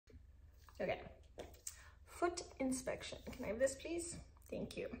Okay, foot inspection. Can I have this, please?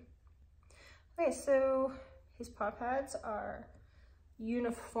 Thank you. Okay, so his paw pads are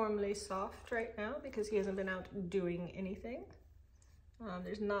uniformly soft right now because he hasn't been out doing anything.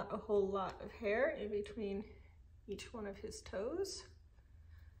 There's not a whole lot of hair in between each one of his toes.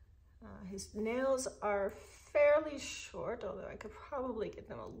 His nails are fairly short, although I could probably get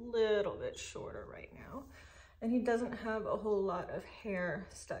them a little bit shorter right now. And he doesn't have a whole lot of hair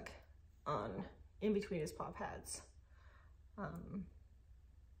stuck on in between his paw pads.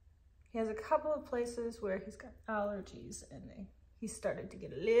 He has a couple of places where he's got allergies and he started to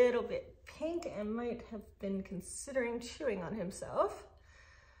get a little bit pink and might have been considering chewing on himself.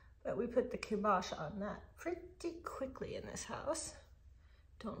 But we put the kibosh on that pretty quickly in this house.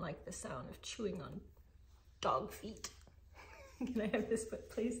 Don't like the sound of chewing on dog feet. Can I have this foot,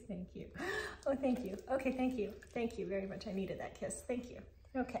 please? Thank you. Oh, thank you. Okay, thank you. Thank you very much. I needed that kiss. Thank you.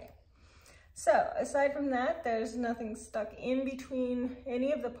 Okay. So aside from that, there's nothing stuck in between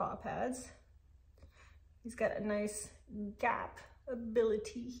any of the paw pads. He's got a nice gap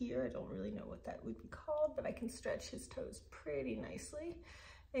ability here. I don't really know what that would be called, but I can stretch his toes pretty nicely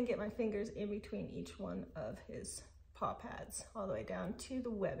and get my fingers in between each one of his paw pads all the way down to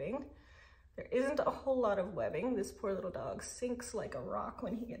the webbing. There isn't a whole lot of webbing. This poor little dog sinks like a rock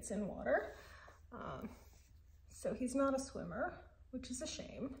when he gets in water. So he's not a swimmer, which is a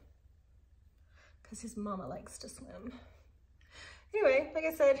shame because his mama likes to swim. Anyway, like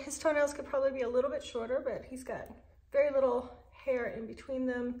I said, his toenails could probably be a little bit shorter, but he's got very little hair in between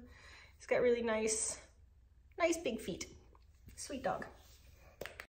them. He's got really nice big feet. Sweet dog.